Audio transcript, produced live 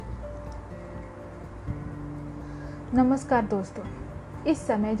नमस्कार दोस्तों। इस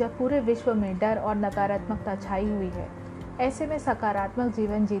समय जब पूरे विश्व में डर और नकारात्मकता छाई हुई है, ऐसे में सकारात्मक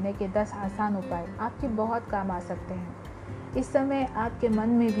जीवन जीने के 10 आसान उपाय आपके बहुत काम आ सकते हैं। इस समय आपके मन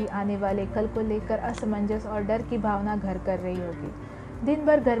में भी आने वाले कल को लेकर असमंजस और डर की भावना घर कर रही होगी। दिन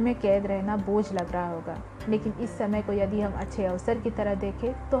भर घर में कैद रहना बोझ लग रहा होगा, लेकिन इस समय को यदि हम अच्छे अवसर की तरह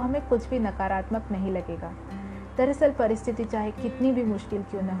देखें तो हमें कुछ भी नकारात्मक नहीं लगेगा। दरअसल परिस्थिति चाहे कितनी भी मुश्किल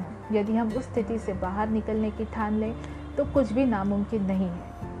क्यों न हो, यदि हम उस स्थिति से बाहर निकलने की ठान लें तो कुछ भी नामुमकिन नहीं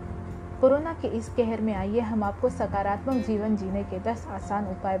है। कोरोना के इस कहर में आइए हम आपको सकारात्मक जीवन जीने के 10 आसान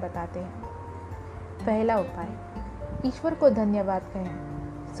उपाय बताते हैं। पहला उपाय, ईश्वर को धन्यवाद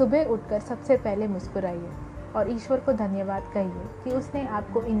कहें। सुबह उठकर सबसे पहले मुस्कुराइए और ईश्वर को धन्यवाद कहिए कि उसने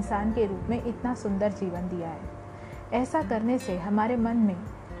आपको इंसान के रूप में इतना सुंदर जीवन दिया है। ऐसा करने से हमारे मन में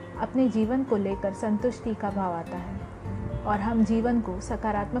अपने जीवन को लेकर संतुष्टि का भाव आता है और हम जीवन को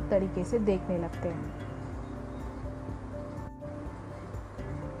सकारात्मक तरीके से देखने लगते हैं।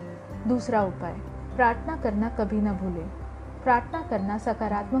 दूसरा उपाय, प्रार्थना करना कभी न भूलें। प्रार्थना करना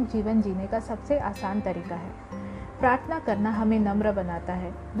सकारात्मक जीवन जीने का सबसे आसान तरीका है। प्रार्थना करना हमें नम्र बनाता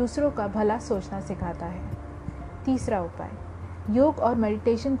है, दूसरों का भला सोचना सिखाता है। तीसरा उपाय, योग और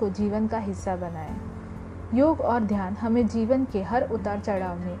मेडिटेशन को जीवन का हिस्सा बनाएं। योग और ध्यान हमें जीवन के हर उतार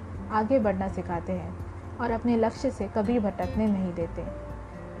चढ़ाव में आगे बढ़ना सिखाते हैं और अपने लक्ष्य से कभी भटकने नहीं देते।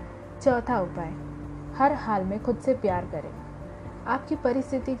 चौथा उपाय, हर हाल में खुद से प्यार करें। आपकी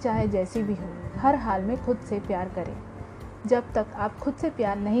परिस्थिति चाहे जैसी भी हो, हर हाल में खुद से प्यार करें। जब तक आप खुद से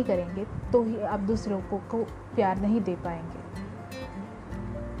प्यार नहीं करेंगे तो ही आप दूसरों को प्यार नहीं दे पाएंगे।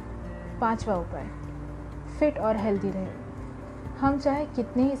 पांचवा उपाय, फिट और हेल्दी रहें। हम चाहे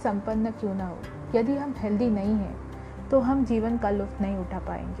कितने ही संपन्न क्यों ना हो, यदि हम हेल्दी नहीं हैं तो हम जीवन का लुत्फ नहीं उठा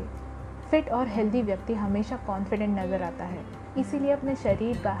पाएंगे। फिट और हेल्दी व्यक्ति हमेशा कॉन्फिडेंट नज़र आता है, इसीलिए अपने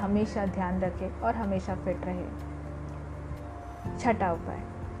शरीर का हमेशा ध्यान रखें और हमेशा फिट रहे। छठा उपाय,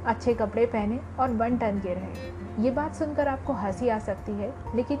 अच्छे कपड़े पहने और बन ठन के रहें। ये बात सुनकर आपको हंसी आ सकती है,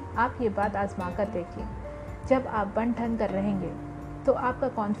 लेकिन आप ये बात आजमा कर देखिए। जब आप बन ठन कर रहेंगे तो आपका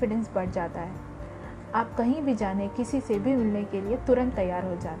कॉन्फिडेंस बढ़ जाता है। आप कहीं भी जाने, किसी से भी मिलने के लिए तुरंत तैयार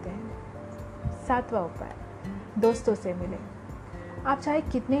हो जाते हैं। सातवां उपाय, दोस्तों से मिलें। आप चाहे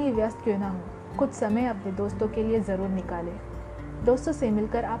कितने ही व्यस्त क्यों ना हो, कुछ समय अपने दोस्तों के लिए ज़रूर निकालें। दोस्तों से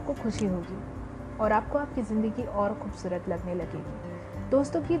मिलकर आपको खुशी होगी और आपको आपकी ज़िंदगी और खूबसूरत लगने लगेगी।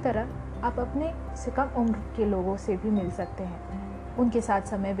 दोस्तों की तरह आप अपने से कम उम्र के लोगों से भी मिल सकते हैं, उनके साथ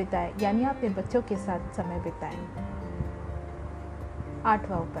समय बिताएं, यानी अपने बच्चों के साथ समय बिताएं।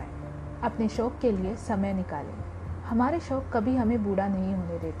 आठवां उपाय, अपने शौक के लिए समय निकालें। हमारे शौक कभी हमें बूढ़ा नहीं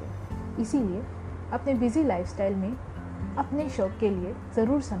होने देते, इसीलिए अपने बिजी लाइफस्टाइल में अपने शौक के लिए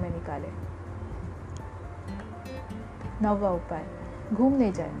ज़रूर समय निकालें। नौवां उपाय,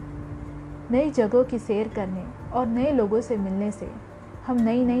 घूमने जाएं। नई जगहों की सैर करने और नए लोगों से मिलने से हम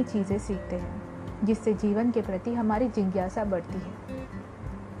नई नई चीज़ें सीखते हैं, जिससे जीवन के प्रति हमारी जिज्ञासा बढ़ती है।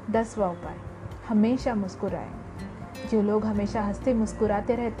 10वां उपाय, हमेशा मुस्कुराएं। जो लोग हमेशा हंसते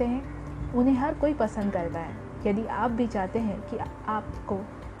मुस्कुराते रहते हैं उन्हें हर कोई पसंद करता है। यदि आप भी चाहते हैं कि आपको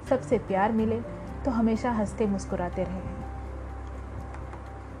सबसे प्यार मिले तो हमेशा हंसते मुस्कुराते रहें।